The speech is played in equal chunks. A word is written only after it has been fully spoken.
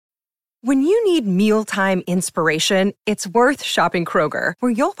When you need mealtime inspiration, it's worth shopping Kroger,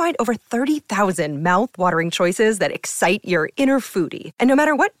 where you'll find over 30,000 mouth-watering choices that excite your inner foodie. And no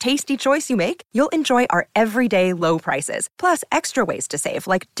matter what tasty choice you make, you'll enjoy our everyday low prices, plus extra ways to save,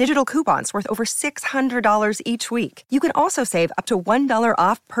 like digital coupons worth over $600 each week. You can also save up to $1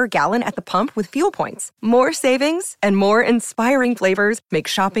 off per gallon at the pump with fuel points. More savings and more inspiring flavors make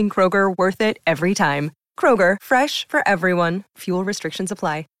shopping Kroger worth it every time. Kroger, fresh for everyone. Fuel restrictions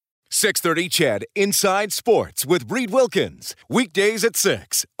apply. 630 CHED Inside Sports with Reed Wilkins. Weekdays at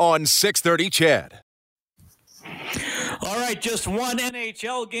 6 on 630 CHED. All right, just one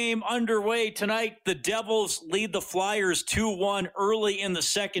NHL game underway tonight. The Devils lead the Flyers 2-1 early in the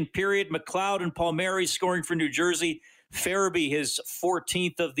second period. McLeod and Palmieri scoring for New Jersey. Farabee, his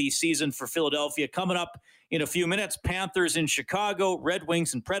 14th of the season for Philadelphia. Coming up in a few minutes, Panthers in Chicago, Red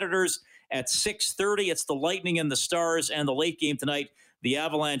Wings and Predators at 6:30. It's the Lightning and the Stars, and the late game tonight, the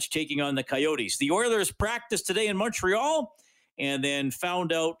Avalanche taking on the Coyotes. The Oilers practiced today in Montreal and then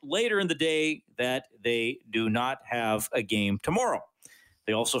found out later in the day that they do not have a game tomorrow.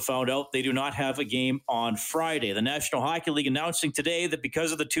 They also found out they do not have a game on Friday. The National Hockey League announcing today that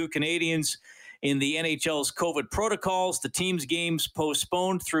because of the two Canadians in the NHL's COVID protocols, the team's games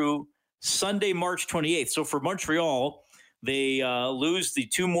postponed through Sunday, March 28th. So for Montreal, they lose the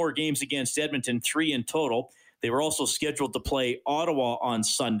two more games against Edmonton, 3 in total. They were also scheduled to play Ottawa on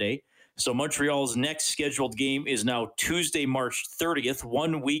Sunday. So Montreal's next scheduled game is now Tuesday, March 30th,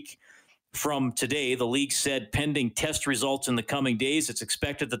 1 week from today. The league said pending test results in the coming days, it's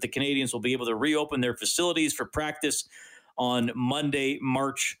expected that the Canadians will be able to reopen their facilities for practice on Monday,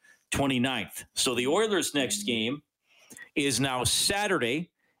 March 29th. So the Oilers' next game is now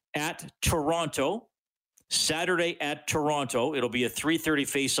Saturday at Toronto. It'll be a 3:30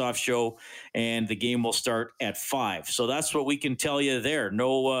 face-off show, and the game will start at 5. So that's what we can tell you there.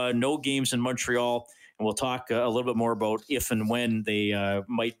 No games in Montreal, and we'll talk a little bit more about if and when they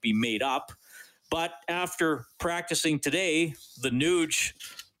might be made up. But after practicing today, the Nuge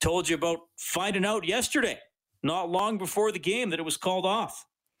told you about finding out yesterday, not long before the game, that it was called off.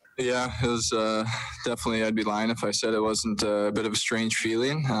 Yeah, it was definitely, I'd be lying if I said it wasn't a bit of a strange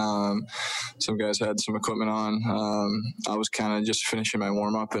feeling. Some guys had some equipment on. I was kind of just finishing my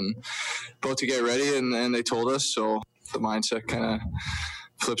warm-up and about to get ready, and they told us, so the mindset kind of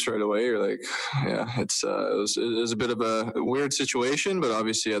flips right away. You're like, yeah, it was a bit of a weird situation, but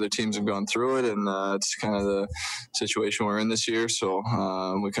obviously other teams have gone through it, and it's kind of the situation we're in this year, so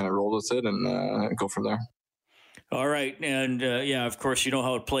we kind of rolled with it and go from there. All right. And, yeah, of course, you know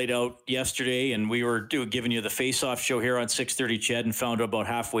how it played out yesterday, and we were giving you the face-off show here on 630 CHED and found out about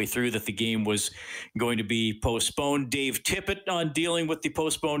halfway through that the game was going to be postponed. Dave Tippett on dealing with the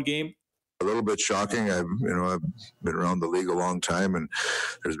postponed game. A little bit shocking. I've been around the league a long time, and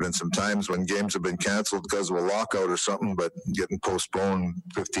there's been some times when games have been canceled because of a lockout or something, but getting postponed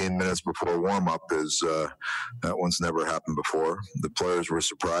 15 minutes before warm-up is that one's never happened before. The players were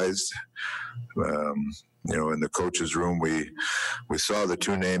surprised. In the coach's room, we saw the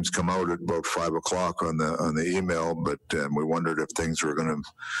two names come out at about 5:00 on the email, but we wondered if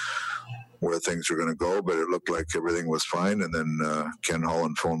where things were going to go. But it looked like everything was fine. And then Ken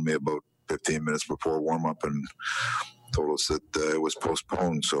Holland phoned me about 15 minutes before warm up and told us that it was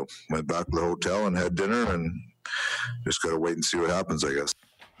postponed. So went back to the hotel and had dinner, and just got to wait and see what happens, I guess.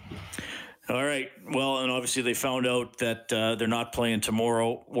 All right. Well, and obviously they found out that they're not playing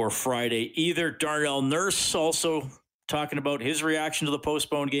tomorrow or Friday either. Darnell Nurse also talking about his reaction to the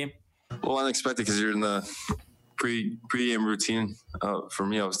postponed game. Well, unexpected because you're in the pre-game routine. For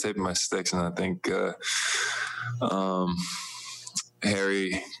me, I was taping my sticks, and I think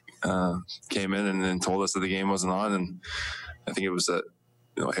Harry came in and then told us that the game wasn't on, and I think it was that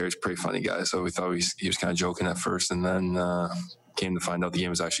Harry's a pretty funny guy, so we thought he was kind of joking at first, and then came to find out the game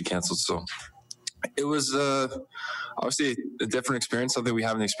was actually canceled. So it was obviously a different experience, something we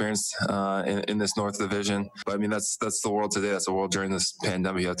haven't experienced in this North Division. But I mean, that's the world today. That's the world during this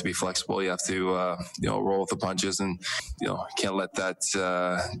pandemic. You have to be flexible. You have to roll with the punches, and can't let that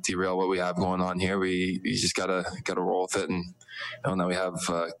derail what we have going on here. You just gotta roll with it, and now we have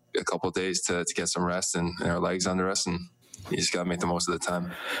a couple of days to get some rest and our legs under us, and you just got to make the most of the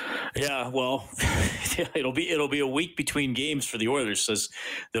time. Yeah, well, it'll be a week between games for the Oilers, as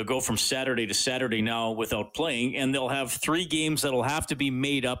they'll go from Saturday to Saturday now without playing, and they'll have 3 games that'll have to be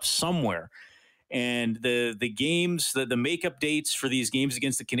made up somewhere. And the games, the makeup dates for these games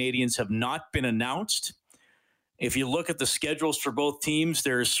against the Canadians have not been announced. If you look at the schedules for both teams,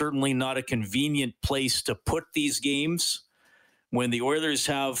 there is certainly not a convenient place to put these games. When the Oilers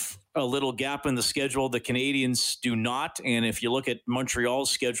have a little gap in the schedule. The Canadiens do not. And if you look at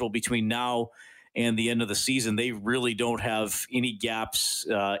Montreal's schedule between now and the end of the season, they really don't have any gaps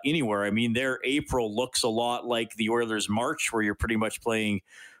anywhere. I mean, their April looks a lot like the Oilers' March, where you're pretty much playing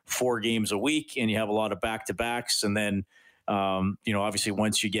 4 games a week and you have a lot of back-to-backs. And then, obviously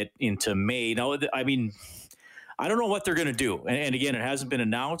once you get into May, now, I mean, I don't know what they're going to do. And again, it hasn't been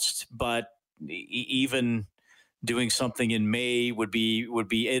announced, but even doing something in May would be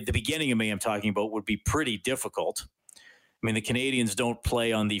at the beginning of May, I'm talking about, would be pretty difficult. I mean, the Canadiens don't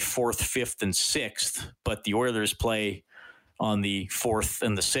play on the 4th, 5th, and 6th, but the Oilers play on the 4th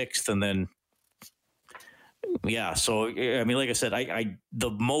and the 6th. And then, yeah, so, I mean, like I said, the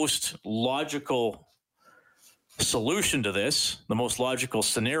most logical solution to this, the most logical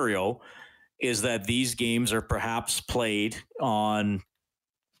scenario is that these games are perhaps played on,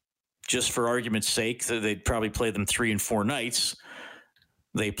 just for argument's sake, they'd probably play them 3 and 4 nights.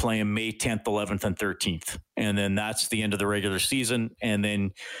 They play them May 10th, 11th, and 13th. And then that's the end of the regular season. And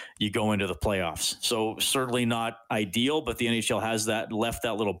then you go into the playoffs. So certainly not ideal, but the NHL has left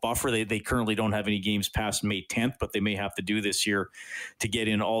that little buffer. They currently don't have any games past May 10th, but they may have to do this year to get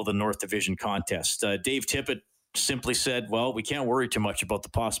in all the North Division contests. Dave Tippett simply said, well, we can't worry too much about the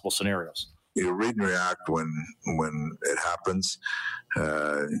possible scenarios. You read and react when it happens.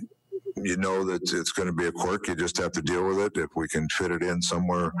 You know that it's going to be a quirk. You just have to deal with it. If we can fit it in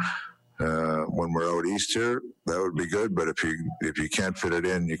somewhere when we're out east here, that would be good. But if you can't fit it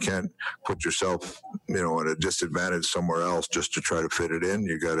in, you can't put yourself, at a disadvantage somewhere else just to try to fit it in.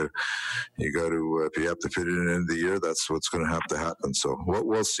 You got to. If you have to fit it in the end of the year, that's what's going to have to happen. So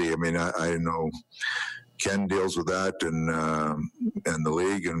we'll see. I mean, I know Ken deals with that and the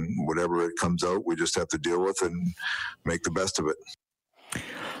league, and whatever it comes out, we just have to deal with it and make the best of it.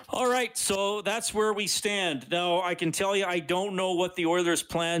 All right, so that's where we stand. Now, I can tell you I don't know what the Oilers'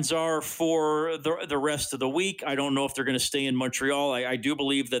 plans are for the rest of the week. I don't know if they're going to stay in Montreal. I do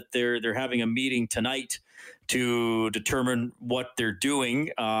believe that they're having a meeting tonight to determine what they're doing.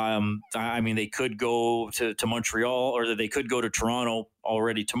 I mean, they could go to Montreal, or they could go to Toronto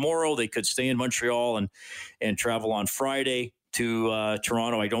already tomorrow. They could stay in Montreal and travel on Friday to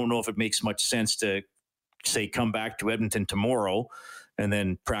Toronto. I don't know if it makes much sense to, say, come back to Edmonton tomorrow and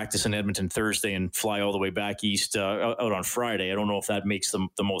then practice in Edmonton Thursday and fly all the way back east out on Friday. I don't know if that makes the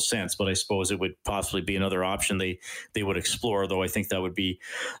most sense, but I suppose it would possibly be another option they would explore, though I think that would be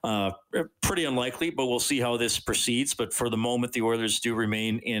pretty unlikely, but we'll see how this proceeds. But for the moment, the Oilers do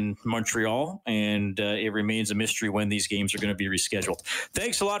remain in Montreal, and it remains a mystery when these games are going to be rescheduled.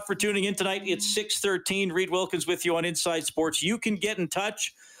 Thanks a lot for tuning in tonight. It's 6:13. Reed Wilkins with you on Inside Sports. You can get in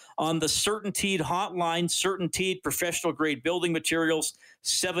touch on the CertainTeed hotline. CertainTeed professional grade building materials,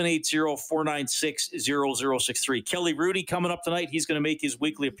 780-496-0063. Kelly Rudy coming up tonight. He's going to make his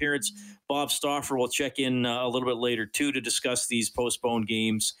weekly appearance. Bob Stauffer will check in a little bit later too to discuss these postponed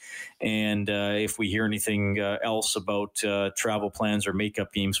games, and if we hear anything else about travel plans or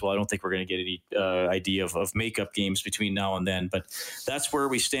makeup games. Well, I don't think we're going to get any idea of makeup games between now and then, but that's where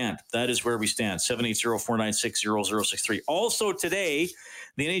we stand. That is where we stand. 780-496-0063. Also today,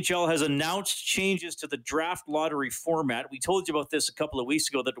 the NHL has announced changes to the draft lottery format. We told you about this a couple of weeks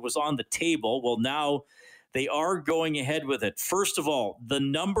ago, that it was on the table. Well, now they are going ahead with it. First of all, the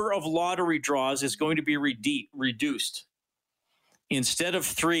number of lottery draws is going to be reduced. Instead of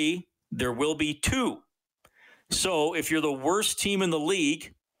 3, there will be 2. So if you're the worst team in the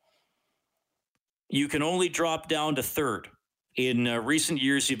league, you can only drop down to 3rd. In recent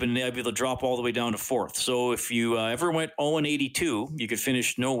years, you've been able to drop all the way down to 4th. So if you ever went 0-82, you could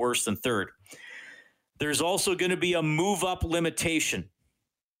finish no worse than 3rd. There's also going to be a move-up limitation.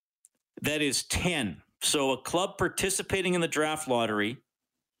 That is 10. So a club participating in the draft lottery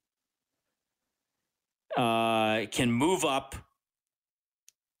can move up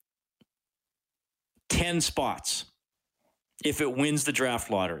 10 spots if it wins the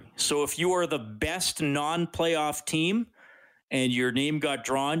draft lottery. So if you are the best non-playoff team and your name got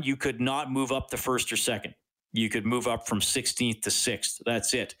drawn, you could not move up to 1st or 2nd. You could move up from 16th to 6th.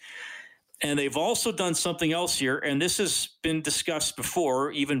 That's it. And they've also done something else here, and this has been discussed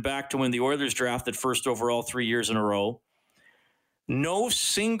before, even back to when the Oilers drafted 1st overall 3 years in a row. No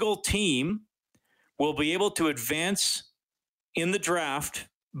single team will be able to advance in the draft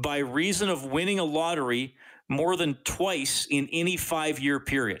by reason of winning a lottery more than twice in any 5-year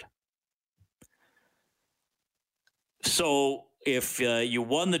period. So if you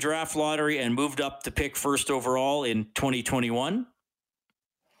won the draft lottery and moved up to pick 1st overall in 2021,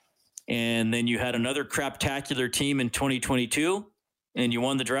 and then you had another craptacular team in 2022, and you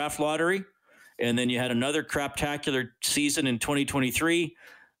won the draft lottery, and then you had another craptacular season in 2023,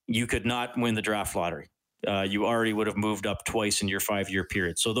 you could not win the draft lottery. You already would have moved up twice in your 5-year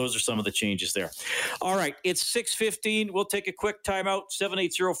period. So those are some of the changes there. All right, it's 6:15. We'll take a quick timeout.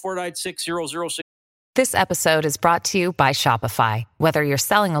 780-496-0006. This episode is brought to you by Shopify. Whether you're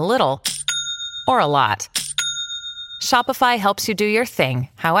selling a little or a lot, Shopify helps you do your thing,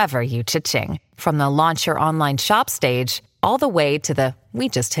 however you cha-ching. From the launch your online shop stage, all the way to the we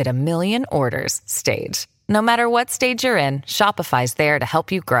just hit 1 million orders stage. No matter what stage you're in, Shopify's there to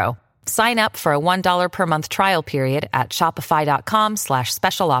help you grow. Sign up for a $1 per month trial period at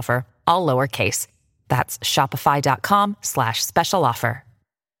shopify.com/special offer, all lowercase. That's shopify.com/special offer.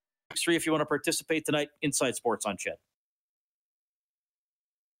 3 if you want to participate tonight. Inside Sports on Ched.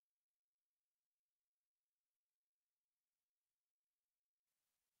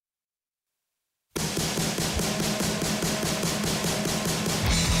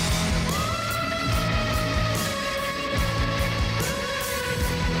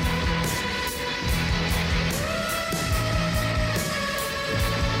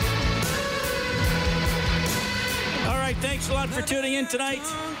 Thanks a lot for tuning in tonight.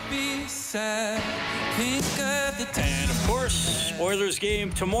 And of course, Oilers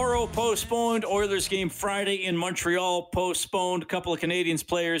game tomorrow postponed. Oilers game Friday in Montreal postponed. A couple of Canadiens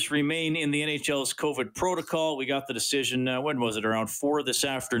players remain in the NHL's COVID protocol. We got the decision, when was it? Around 4 this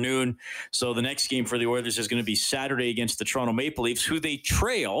afternoon. So the next game for the Oilers is going to be Saturday against the Toronto Maple Leafs, who they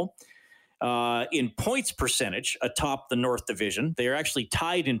trail in points percentage atop the North Division. They are actually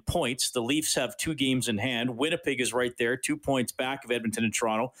tied in points. The Leafs have 2 games in hand. Winnipeg is right there, 2 points back of Edmonton and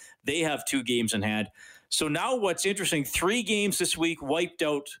Toronto. They have 2 games in hand. So now what's interesting, 3 games this week wiped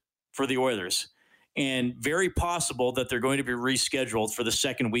out for the Oilers, and very possible that they're going to be rescheduled for the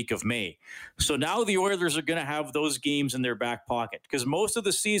second week of May. So now the Oilers are going to have those games in their back pocket, because most of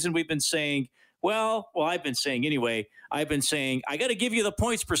the season we've been saying, I've been saying anyway, I got to give you the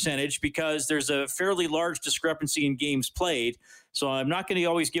points percentage because there's a fairly large discrepancy in games played. So I'm not going to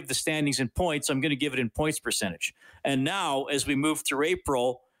always give the standings in points. I'm going to give it in points percentage. And now as we move through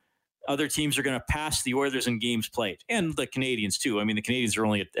April, other teams are going to pass the Oilers in games played, and the Canadiens too. I mean, the Canadiens are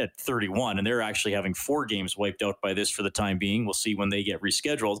only at 31, and they're actually having 4 games wiped out by this for the time being. We'll see when they get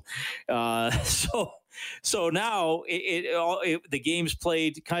rescheduled. So now the games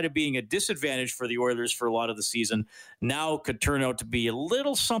played kind of being a disadvantage for the Oilers for a lot of the season now could turn out to be a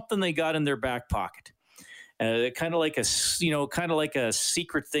little something they got in their back pocket. Kind of like a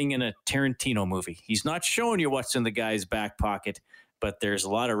secret thing in a Tarantino movie. He's not showing you what's in the guy's back pocket, but there's a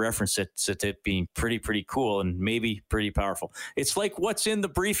lot of references to it being pretty cool and maybe pretty powerful. It's like what's in the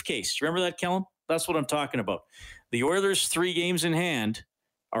briefcase. Remember that, Kellen? That's what I'm talking about. The Oilers' 3 games in hand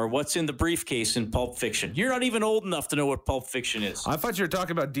are what's in the briefcase in Pulp Fiction. You're not even old enough to know what Pulp Fiction is. I thought you were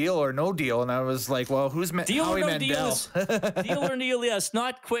talking about Deal or No Deal, and I was like, well, who's Deal Howie or No Mandel? Deal or Deal, yes.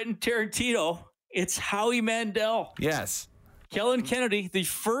 Not Quentin Tarantino. It's Howie Mandel. Yes. Kellen Kennedy, the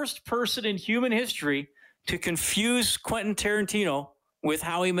first person in human history to confuse Quentin Tarantino with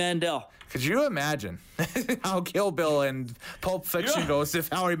Howie Mandel. Could you imagine how Kill Bill and Pulp Fiction goes if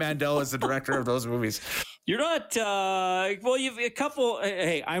Howie Mandel is the director of those movies? You're not, you've a couple,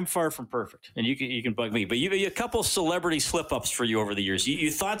 hey, I'm far from perfect, and you can bug me, but you've a couple celebrity slip-ups for you over the years. You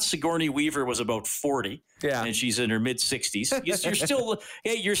thought Sigourney Weaver was about 40, and she's in her mid-60s.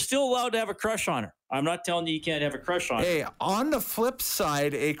 You're still allowed to have a crush on her. I'm not telling you can't have a crush on her. Hey, on the flip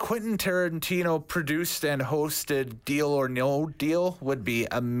side, a Quentin Tarantino produced and hosted Deal or No Deal would be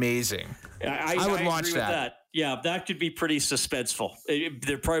amazing. I would watch agree with that. Yeah, that could be pretty suspenseful.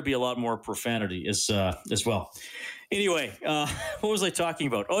 There'd probably be a lot more profanity as well. Anyway, what was I talking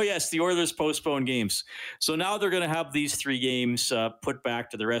about? Oh, yes, the Oilers postponed games. So now they're going to have these 3 games put back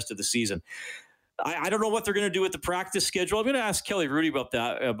to the rest of the season. I don't know what they're going to do with the practice schedule. I'm going to ask Kelly Rudy about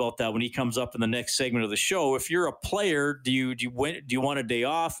that when he comes up in the next segment of the show. If you're a player, do you want a day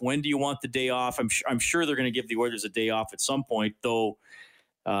off? When do you want the day off? I'm sure they're going to give the Oilers a day off at some point, though.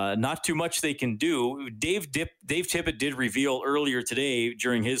 Not too much they can do. Dave Tippett did reveal earlier today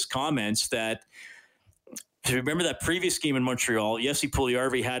during his comments that, if you remember that previous game in Montreal, Jesse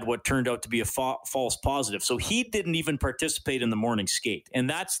Puljujarvi had what turned out to be a false positive. So he didn't even participate in the morning skate. And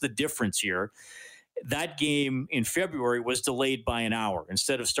that's the difference here. That game in February was delayed by an hour.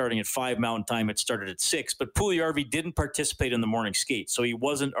 Instead of starting at 5 Mountain Time, it started at 6. But Puljujarvi didn't participate in the morning skate, so he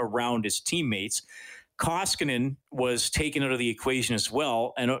wasn't around his teammates. Koskinen was taken out of the equation as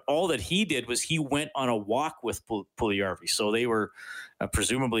well, and all that he did was he went on a walk with Puljujarvi. So they were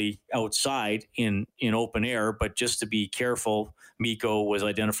presumably outside in open air, but just to be careful, Mikko was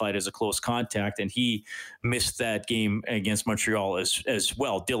identified as a close contact, and he missed that game against Montreal as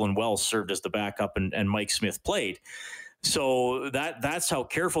well. Dylan Wells served as the backup, and Mike Smith played. So that's how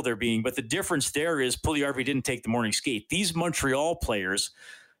careful they're being. But the difference there is Puljujarvi didn't take the morning skate. These Montreal players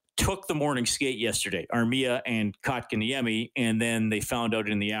took the morning skate yesterday, Armia and Kotkaniemi, and then they found out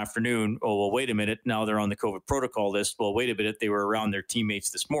in the afternoon, oh, well, wait a minute, now they're on the COVID protocol list. Well, wait a minute, they were around their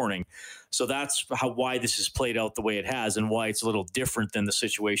teammates this morning. So that's why this has played out the way it has and why it's a little different than the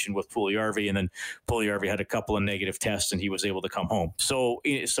situation with Puljujarvi. And then Puljujarvi had a couple of negative tests and he was able to come home. So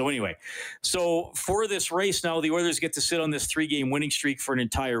anyway, so for this race now, the Oilers get to sit on this 3-game winning streak for an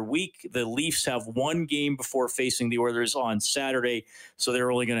entire week. The Leafs have one game before facing the Oilers on Saturday. So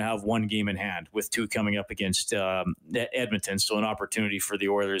they're only going to have one game in hand with 2 coming up against Edmonton. So an opportunity for the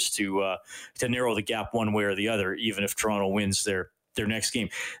Oilers to narrow the gap one way or the other, even if Toronto wins their next game.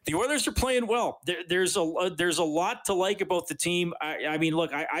 The Oilers are playing well. There's a lot to like about the team. I mean,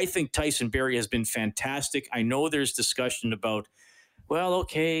 look, I think Tyson Barrie has been fantastic. I know there's discussion about, well,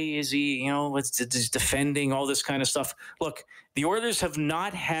 okay, is he, is defending, all this kind of stuff. Look, the Oilers have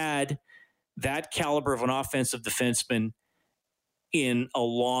not had that caliber of an offensive defenseman in a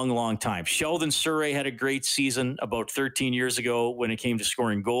long, long time. Sheldon Surrey had a great season about 13 years ago when it came to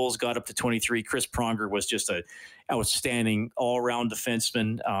scoring goals, got up to 23. Chris Pronger was just an outstanding all-around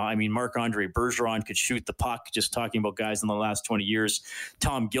defenseman. Marc-Andre Bergeron could shoot the puck, just talking about guys in the last 20 years.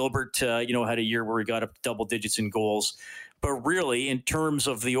 Tom Gilbert, had a year where he got up to double digits in goals. But really, in terms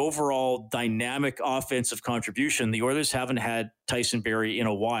of the overall dynamic offensive contribution, the Oilers haven't had Tyson Barrie in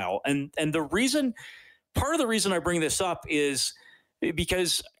a while. And part of the reason I bring this up is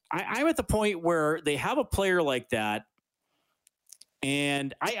because I'm at the point where they have a player like that,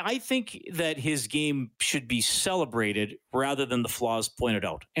 and I think that his game should be celebrated rather than the flaws pointed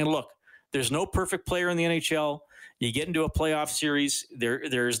out. And look, there's no perfect player in the NHL. You get into a playoff series,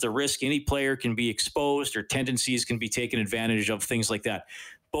 there's the risk any player can be exposed or tendencies can be taken advantage of, things like that.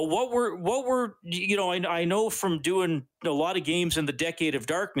 But what we're I know from doing a lot of games in the decade of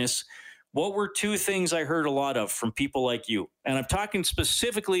darkness, what were 2 things I heard a lot of from people like you? And I'm talking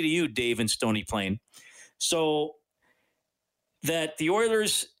specifically to you, Dave, in Stony Plain. So that the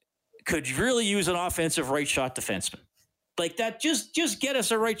Oilers could really use an offensive right shot defenseman. Like that, just get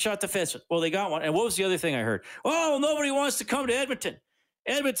us a right shot defenseman. Well, they got one. And what was the other thing I heard? Oh, nobody wants to come to Edmonton.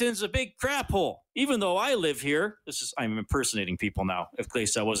 Edmonton's a big crap hole. Even though I live here, I'm impersonating people now, in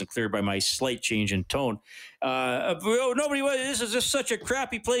case I wasn't clear by my slight change in tone. This is just such a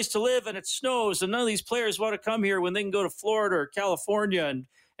crappy place to live, and it snows, and none of these players want to come here when they can go to Florida or California and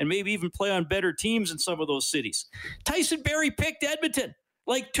maybe even play on better teams in some of those cities. Tyson Barrie picked Edmonton.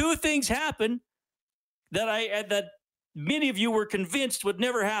 Like 2 things happened that many of you were convinced would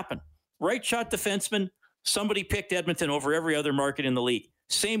never happen. Right shot defenseman, somebody picked Edmonton over every other market in the league.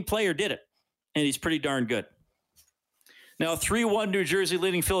 Same player did it, and he's pretty darn good. Now, 3-1 New Jersey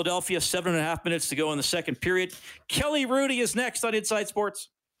leading Philadelphia, 7.5 minutes to go in the second period. Kelly Rudy is next on Inside Sports.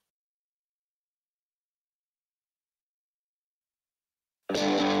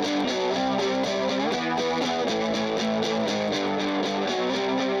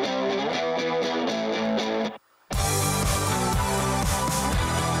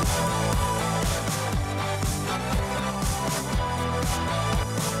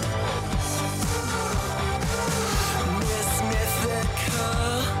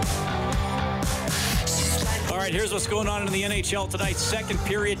 All right, here's what's going on in the NHL tonight. Second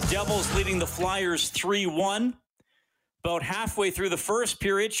period, Devils leading the Flyers 3-1. About halfway through the first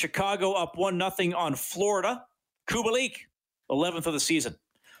period, Chicago up 1-0 on Florida. Kubalik, 11th of the season.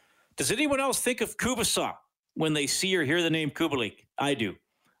 Does anyone else think of Kubasov when they see or hear the name Kubalik? I do.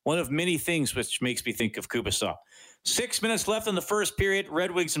 One of many things which makes me think of Kubasov. 6 minutes left in the first period.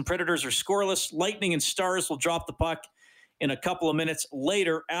 Red Wings and Predators are scoreless. Lightning and Stars will drop the puck in a couple of minutes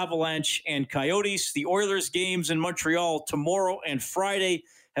later. Avalanche and Coyotes. The Oilers games in Montreal tomorrow and Friday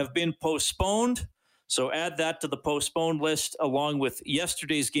have been postponed. So add that to the postponed list along with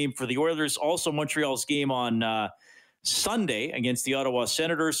yesterday's game for the Oilers. Also Montreal's game on Sunday against the Ottawa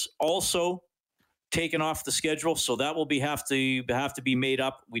Senators also taken off the schedule. So that will have to be made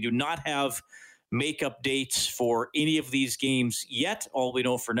up. We do not have makeup dates for any of these games yet. All we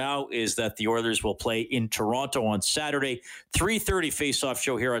know for now is that the Oilers will play in Toronto on Saturday. 3:30 face-off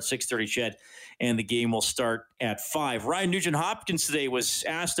show here at 6:30 CHED, and the game will start at 5. Ryan Nugent-Hopkins today was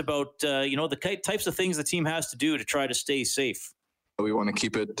asked about the types of things the team has to do to try to stay safe. We want to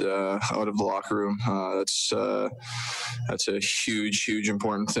keep it out of the locker room. That's a huge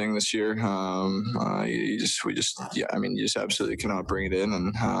important thing this year. You just absolutely cannot bring it in,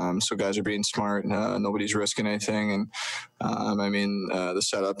 and so guys are being smart. Nobody's risking anything, and The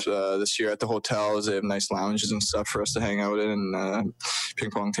setup this year at the hotel is they have nice lounges and stuff for us to hang out in, and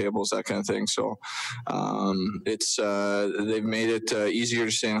ping pong tables, that kind of thing. So they've made it easier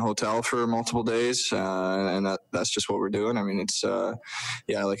to stay in a hotel for multiple days, and that's just what we're doing. I mean, it's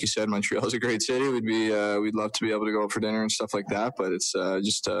like you said, Montreal is a great city. We'd love to be able to go out for dinner and stuff like that, but it's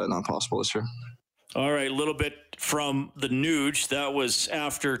just not possible this year. All right, a little bit from the Nuge. That was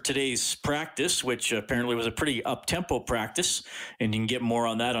after today's practice, which apparently was a pretty up-tempo practice. And you can get more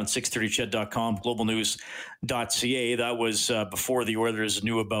on that on 630ched.com, globalnews.ca. That was before the Oilers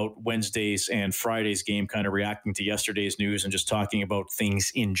knew about Wednesday's and Friday's game, kind of reacting to yesterday's news and just talking about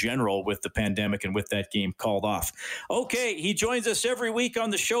things in general with the pandemic and with that game called off. Okay, he joins us every week on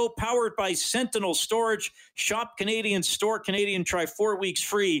the show, powered by Sentinel Storage. Shop Canadian, store Canadian, try 4 weeks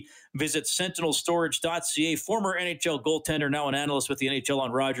free. Visit sentinelstorage.ca. Former NHL goaltender, now an analyst with the NHL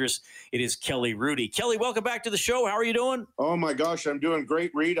on Rogers. It is Kelly Hrudey. Kelly, welcome back to the show. How are you doing? Oh, my gosh, I'm doing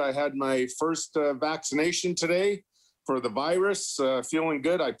great, Reed. I had my first vaccination today for the virus. Feeling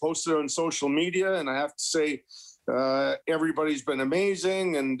good. I posted on social media, and I have to say everybody's been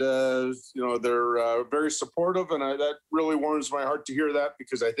amazing, and they're very supportive, and that really warms my heart to hear that,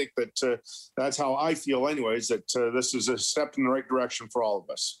 because I think that that's how I feel anyways, that this is a step in the right direction for all of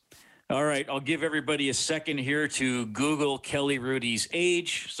us. All right, I'll give everybody a second here to Google Kelly Hrudey's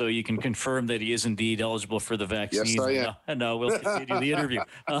age so you can confirm that he is indeed eligible for the vaccine. Yes, I am. And we'll continue the interview.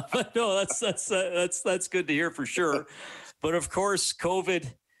 No, that's good to hear for sure. But of course,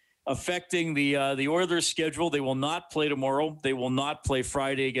 COVID affecting the Oilers' schedule. They will not play tomorrow. They will not play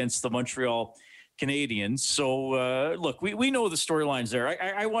Friday against the Montreal Canadiens. So, look, we know the storylines there.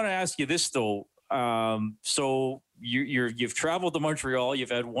 I want to ask you this, though. So you've traveled to Montreal.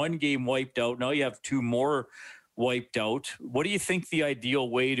 You've had one game wiped out. Now you have two more wiped out. What do you think the ideal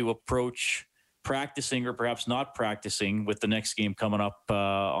way to approach practicing, or perhaps not practicing, with the next game coming up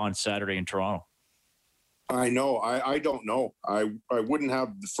on Saturday in Toronto? I know. I don't know. I wouldn't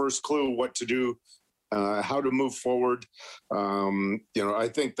have the first clue what to do, how to move forward. I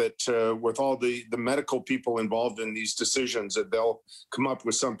think that with all the medical people involved in these decisions, that they'll come up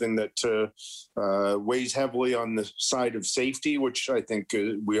with something that weighs heavily on the side of safety, which I think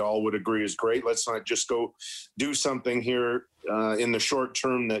we all would agree is great. Let's not just go do something here in the short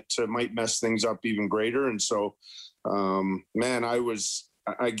term that might mess things up even greater. And so, I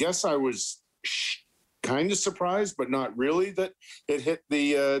guess I was kind of surprised, but not really, that it hit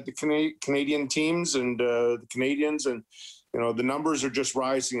the Canadian teams and the Canadians, and the numbers are just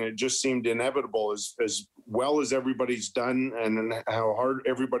rising. It just seemed inevitable, as well as everybody's done and how hard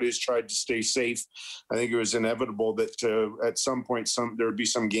everybody's tried to stay safe. I think it was inevitable that at some point there would be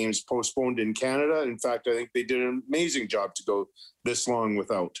some games postponed in Canada. In fact, I think they did an amazing job to go this long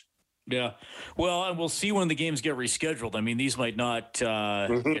without. Yeah. Well, and we'll see when the games get rescheduled. I mean, these might not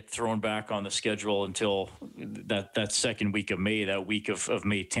get thrown back on the schedule until that second week of May, that week of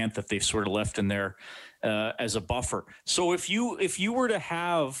May 10th that they've sort of left in there as a buffer. So if you were to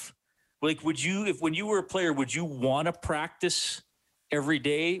have, like, when you were a player, would you want to practice every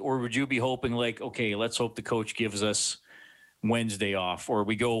day, or would you be hoping, like, okay, let's hope the coach gives us Wednesday off, or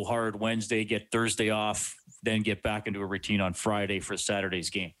we go hard Wednesday, get Thursday off, then get back into a routine on Friday for Saturday's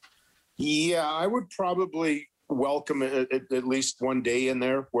game? Yeah, I would probably welcome at least one day in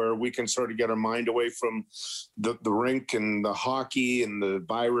there where we can sort of get our mind away from the rink and the hockey and the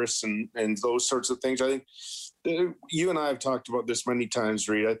virus and those sorts of things. I think you and I have talked about this many times,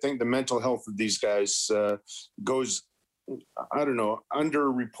 Reed. I think the mental health of these guys goes, I don't know,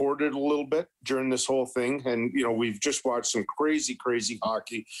 underreported a little bit during this whole thing. And, we've just watched some crazy, crazy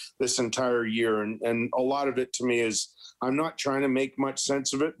hockey this entire year. And a lot of it to me is, I'm not trying to make much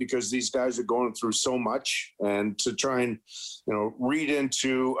sense of it, because these guys are going through so much, and to try and, read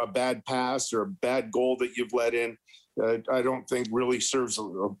into a bad pass or a bad goal that you've let in, I don't think really serves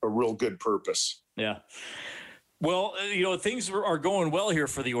a real good purpose. Yeah. Well, things are going well here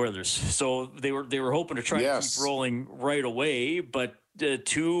for the Oilers. So they were hoping to try to keep rolling right away, but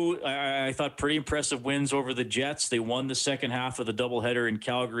two, I thought, pretty impressive wins over the Jets. They won the second half of the doubleheader in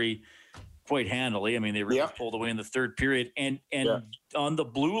Calgary quite handily. I mean, they really pulled away in the third period. And on the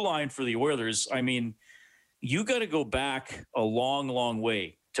blue line for the Oilers, I mean, you got to go back a long, long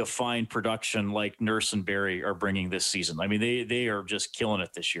way to find production like Nurse and Barrie are bringing this season. I mean, they are just killing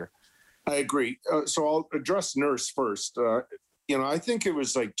it this year. I agree. So I'll address Nurse first. I think it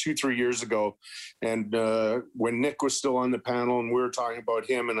was like 2-3 years ago, and when Nick was still on the panel and we were talking about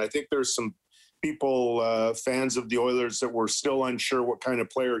him, and I think there's some people, fans of the Oilers, that were still unsure what kind of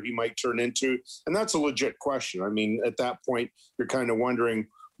player he might turn into. And that's a legit question. I mean, at that point, you're kind of wondering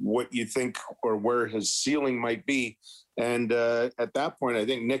what you think or where his ceiling might be. And at that point, I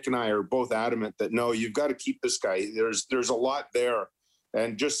think Nick and I are both adamant that, no, you've got to keep this guy. There's a lot there.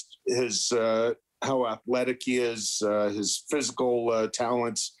 And just his how athletic he is, his physical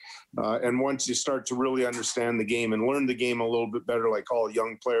talents. And once you start to really understand the game and learn the game a little bit better, like all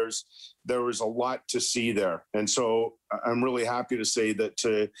young players, there was a lot to see there. And so I'm really happy to say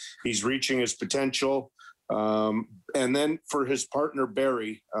that he's reaching his potential. And then for his partner,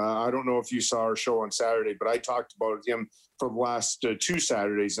 Barry, I don't know if you saw our show on Saturday, but I talked about him for the last 2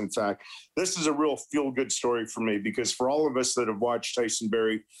 Saturdays. In fact, this is a real feel-good story for me, because for all of us that have watched Tyson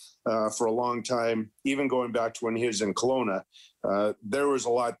Barrie for a long time, even going back to when he was in Kelowna, there was a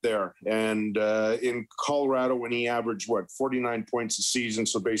lot there. And in Colorado, when he averaged, 49 points a season,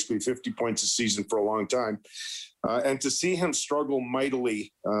 so basically 50 points a season for a long time. And to see him struggle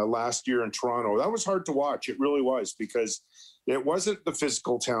mightily last year in Toronto, that was hard to watch. It really was, because it wasn't the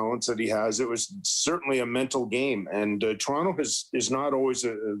physical talents that he has. It was certainly a mental game. And Toronto is not always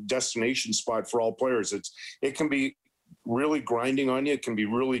a destination spot for all players. It can be really grinding on you. It can be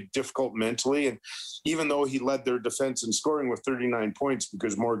really difficult mentally. And even though he led their defense in scoring with 39 points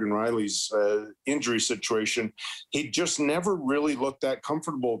because Morgan Rielly's injury situation, he just never really looked that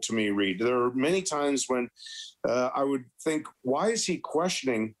comfortable to me, Reed. There are many times when I would think, why is he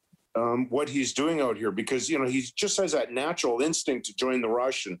questioning what he's doing out here? Because, he just has that natural instinct to join the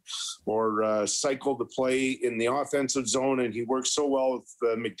rush or cycle the play in the offensive zone. And he works so well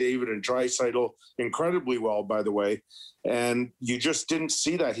with McDavid and Draisaitl, incredibly well, by the way. And you just didn't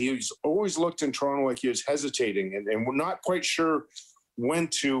see that. He's always looked in Toronto like he was hesitating and we're not quite sure when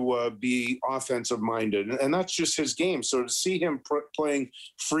to be offensive minded. And that's just his game. So to see him playing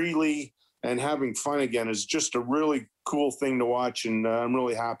freely and having fun again is just a really cool thing to watch, and I'm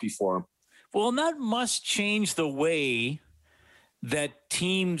really happy for him. Well, and that must change the way that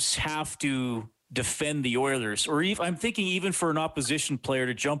teams have to defend the Oilers, or even, I'm thinking even for an opposition player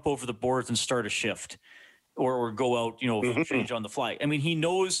to jump over the boards and start a shift or go out, change on the fly. I mean, he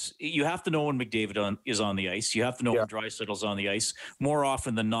knows, you have to know when McDavid is on the ice. You have to know when Draisaitl's on the ice. More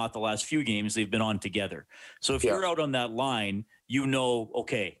often than not, the last few games, they've been on together. So if you're out on that line,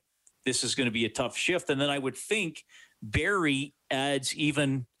 okay, this is going to be a tough shift. And then I would think Barrie adds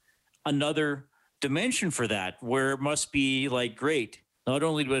even another dimension for that, where it must be like, great, not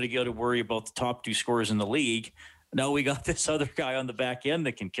only do we got to worry about the top 2 scorers in the league, now we got this other guy on the back end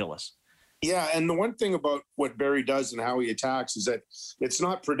that can kill us. Yeah, and the one thing about what Barrie does and how he attacks is that it's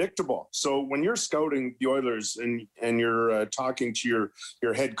not predictable. So when you're scouting the Oilers and you're talking to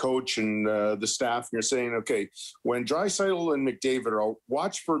your head coach and the staff, and you're saying, okay, when Draisaitl and McDavid are out,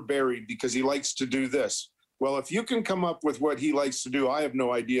 watch for Barrie because he likes to do this. Well, if you can come up with what he likes to do, I have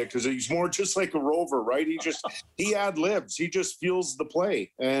no idea, because he's more just like a rover, right? He ad-libs. He just feels the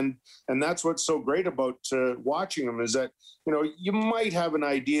play. And that's what's so great about watching him, is that, you might have an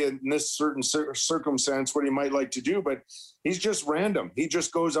idea in this certain circumstance what he might like to do, but he's just random. He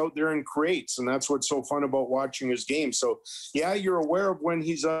just goes out there and creates. And that's what's so fun about watching his game. So, yeah, you're aware of when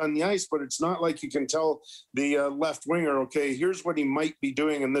he's on the ice, but it's not like you can tell the left winger, okay, here's what he might be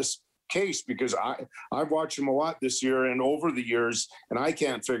doing in this case, because I've watched him a lot this year and over the years, and I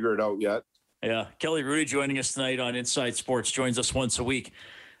can't figure it out yet. Yeah, Kelly Hrudey joining us tonight on Inside Sports, joins us once a week.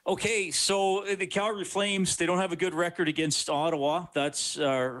 Okay, so the Calgary Flames, they don't have a good record against Ottawa. That's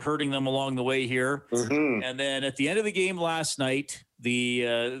hurting them along the way here. Mm-hmm. And then at the end of the game last night, the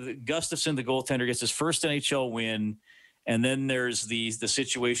Gustafsson, the goaltender, gets his first NHL win. And then there's the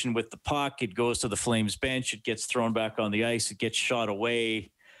situation with the puck. It goes to the Flames bench. It gets thrown back on the ice. It gets shot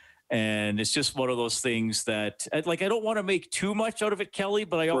away. And it's just one of those things that, I don't want to make too much out of it, Kelly,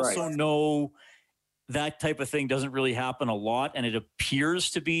 but I also know that type of thing doesn't really happen a lot, and it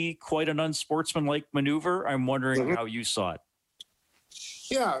appears to be quite an unsportsmanlike maneuver. I'm wondering how you saw it.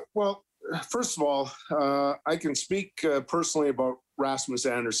 Yeah, well, first of all, I can speak personally about Rasmus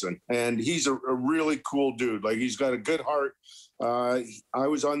Andersson, and he's a really cool dude. Like, he's got a good heart. I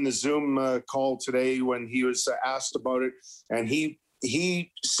was on the Zoom call today when he was asked about it, and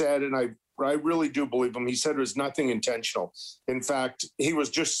he said, and I really do believe him, he said it was nothing intentional. In fact, he was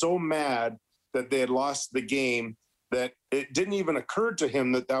just so mad that they had lost the game that it didn't even occur to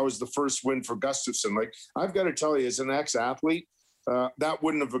him that was the first win for Gustafsson. Like, I've got to tell you, as an ex-athlete, that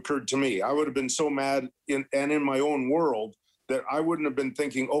wouldn't have occurred to me. I would have been so mad in my own world that I wouldn't have been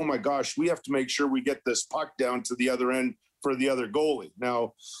thinking, oh my gosh, we have to make sure we get this puck down to the other end for the other goalie.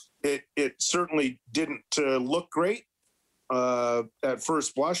 Now, it certainly didn't look great. At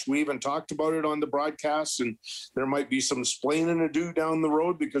first blush, we even talked about it on the broadcast, and there might be some splaining to do down the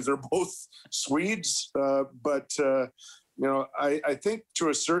road because they're both Swedes. But I think to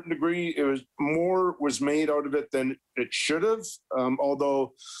a certain degree, more was made out of it than it should have.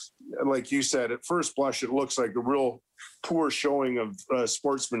 Although, like you said, at first blush, it looks like a real poor showing of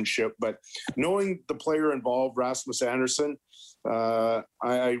sportsmanship. But knowing the player involved, Rasmus Andersson,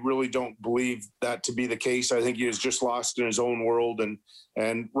 I really don't believe that to be the case. I think he is just lost in his own world,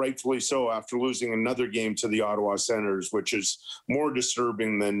 and rightfully so, after losing another game to the Ottawa Senators, which is more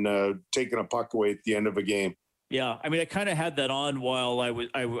disturbing than taking a puck away at the end of a game. Yeah, I mean, I kind of had that on while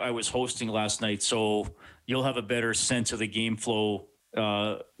I was hosting last night, so you'll have a better sense of the game flow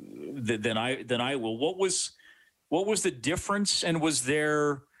than I will. What was the difference, and was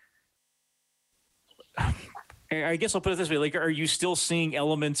there? I guess I'll put it this way: like, are you still seeing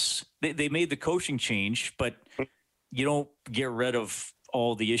elements? They made the coaching change, but you don't get rid of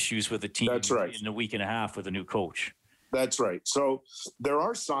all the issues with the team. That's right. In a week and a half with a new coach. That's right. So there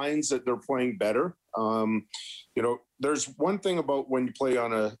are signs that they're playing better. There's one thing about when you play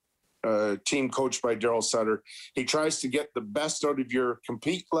on a team coached by Daryl Sutter, he tries to get the best out of your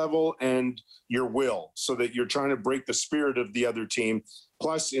compete level and your will, so that you're trying to break the spirit of the other team.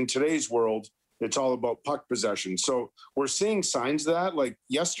 Plus, in today's world, it's all about puck possession. So we're seeing signs of that. Like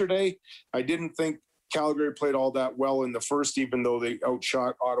yesterday, I didn't think Calgary played all that well in the first, even though they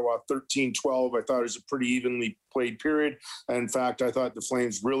outshot Ottawa 13-12. I thought it was a pretty evenly played period. In fact, I thought the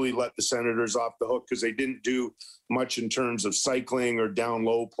Flames really let the Senators off the hook because they didn't do much in terms of cycling or down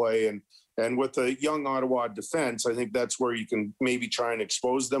low play. And with a young Ottawa defense, I think that's where you can maybe try and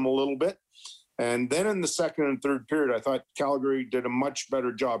expose them a little bit. And then in the second and third period, I thought Calgary did a much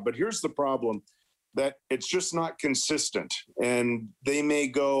better job. But here's the problem, that it's just not consistent. And they may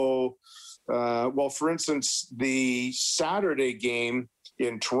go... for instance, the Saturday game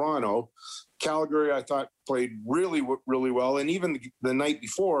in Toronto, Calgary, I thought, played really, really well. And even the night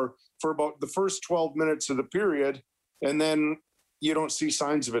before, for about the first 12 minutes of the period, and then you don't see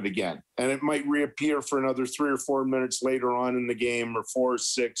signs of it again. And it might reappear for another 3 or 4 minutes later on in the game, or 4 or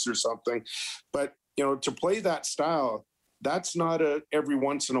 6 or something. But, to play that style, that's not a every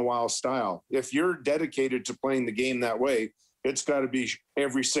once in a while style. If you're dedicated to playing the game that way, it's got to be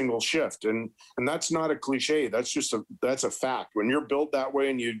every single shift. And that's not a cliche. That's a fact. When you're built that way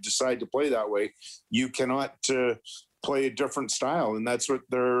and you decide to play that way, you cannot play a different style. And that's what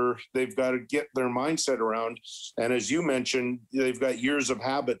they've got to get their mindset around. And as you mentioned, they've got years of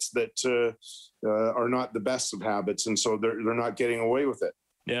habits that are not the best of habits. And so they're not getting away with it.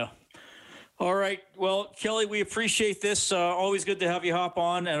 Yeah. All right. Well, Kelly, we appreciate this. Always good to have you hop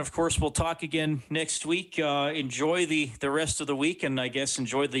on. And, of course, we'll talk again next week. Enjoy the rest of the week, and I guess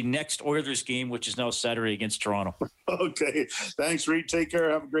enjoy the next Oilers game, which is now Saturday against Toronto. Okay. Thanks, Reed. Take care.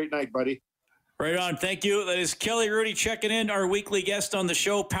 Have a great night, buddy. Right on. Thank you. That is Kelly Hrudey checking in, our weekly guest on the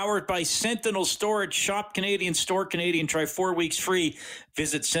show, powered by Sentinel Storage. Shop Canadian, store Canadian. Try 4 weeks free.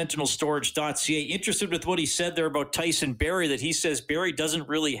 Visit sentinelstorage.ca. Interested with what he said there about Tyson Barrie, that he says Barrie doesn't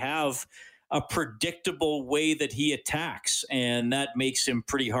really have a predictable way that he attacks, and that makes him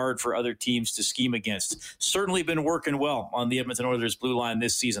pretty hard for other teams to scheme against. Certainly been working well on the Edmonton Oilers blue line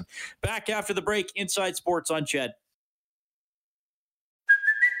this season. Back after the break, Inside Sports on Ched.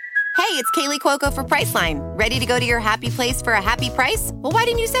 Hey, it's Kaylee Cuoco for Priceline. Ready to go to your happy place for a happy price? Well, why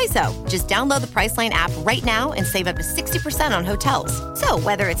didn't you say so? Just download the Priceline app right now and save up to 60% on hotels. So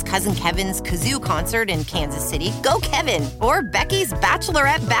whether it's Cousin Kevin's Kazoo Concert in Kansas City, go Kevin, or Becky's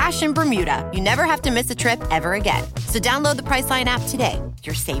Bachelorette Bash in Bermuda, you never have to miss a trip ever again. So download the Priceline app today.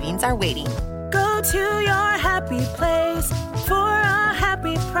 Your savings are waiting. Go to your happy place for a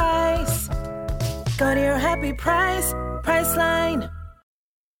happy price. Go to your happy price, Priceline.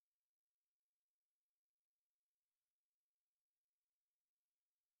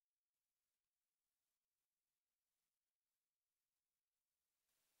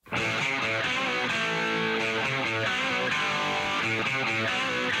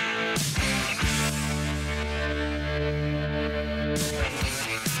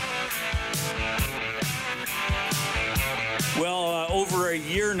 Over a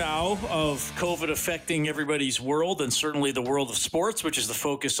year now of COVID affecting everybody's world, and certainly the world of sports, which is the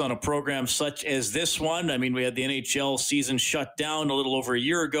focus on a program such as this one. I mean, we had the NHL season shut down a little over a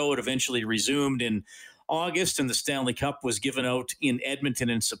year ago. It eventually resumed in August, and the Stanley Cup was given out in Edmonton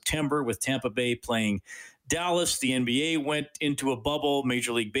in September, with Tampa Bay playing Dallas. The NBA went into a bubble.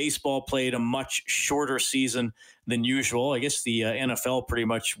 Major League Baseball played a much shorter season than usual. I guess the NFL pretty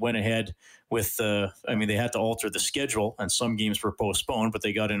much went ahead with, they had to alter the schedule, and some games were postponed, but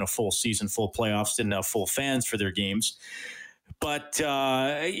they got in a full season, full playoffs, didn't have full fans for their games. But,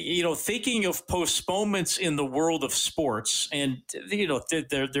 thinking of postponements in the world of sports, and,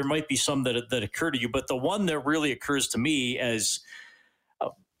 there might be some that occur to you, but the one that really occurs to me as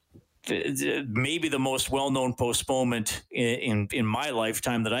maybe the most well-known postponement in my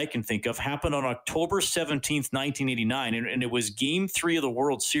lifetime that I can think of happened on October 17th, 1989, and it was Game 3 of the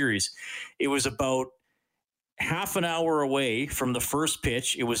World Series. It was about half an hour away from the first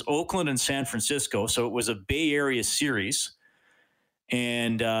pitch. It was Oakland and San Francisco, so it was a Bay Area series.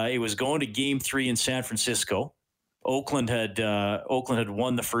 And it was going to Game 3 in San Francisco. Oakland had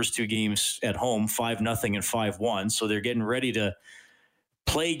won the first two games at home, 5-0 and 5-1. So they're getting ready to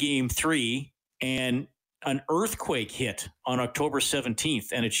play Game 3, and an earthquake hit on October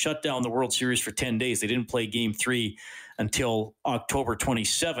 17th, and it shut down the World Series for 10 days. They didn't play Game 3 until October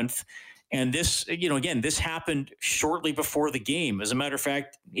 27th. And this, this happened shortly before the game. As a matter of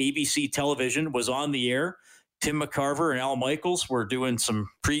fact, ABC television was on the air. Tim McCarver and Al Michaels were doing some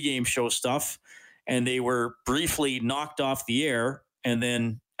pregame show stuff, and they were briefly knocked off the air, and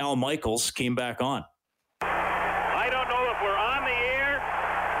then Al Michaels came back on. I don't know if we're on the air.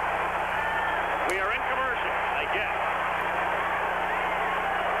 We are in commercial, I guess.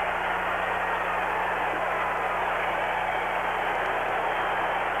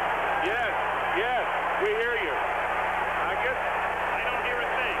 Yes, we hear you. I guess I don't hear a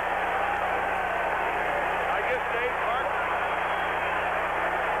thing. Dave Park.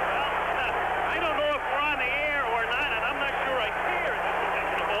 Well, I don't know if we're on the air or not, and I'm not sure I care at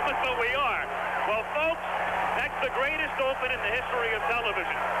this moment, but we are. Well, folks, that's the greatest open in the history of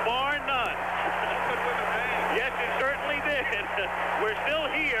television, bar none. Yes, it certainly did. We're still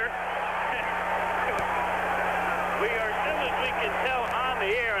here. We are still, as we can tell, on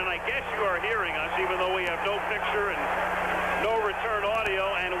the air, and I guess you are hearing us, even though we have no picture and no return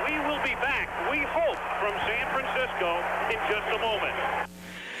audio, and we will be back, we hope, from San Francisco in just a moment.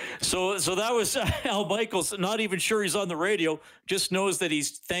 So that was Al Michaels, not even sure he's on the radio, just knows that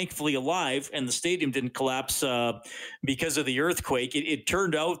he's thankfully alive, and the stadium didn't collapse because of the earthquake. It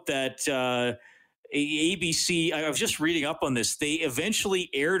turned out that ABC, I was just reading up on this, they eventually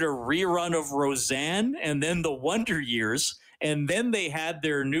aired a rerun of Roseanne and then The Wonder Years, and then they had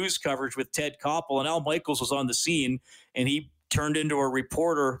their news coverage with Ted Koppel, and Al Michaels was on the scene, and he turned into a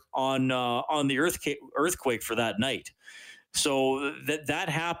reporter on the earthquake for that night. So that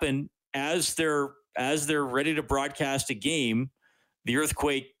happened as they're ready to broadcast a game. The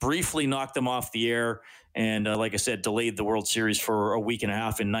earthquake briefly knocked them off the air, and like I said, delayed the World Series for a week and a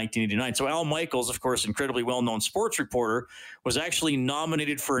half in 1989. So Al Michaels, of course, incredibly well-known sports reporter, was actually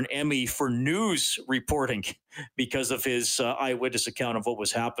nominated for an Emmy for news reporting because of his eyewitness account of what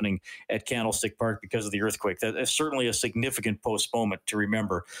was happening at Candlestick Park because of the earthquake. That is certainly a significant postponement to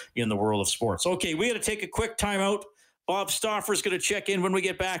remember in the world of sports. Okay, we got to take a quick timeout. Bob Stauffer's going to check in when we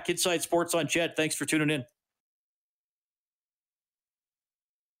get back. Inside Sports on Ched. Thanks for tuning in.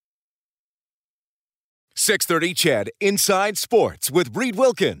 630 Ched Inside Sports with Reed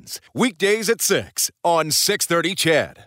Wilkins. Weekdays at 6 on 630 Ched.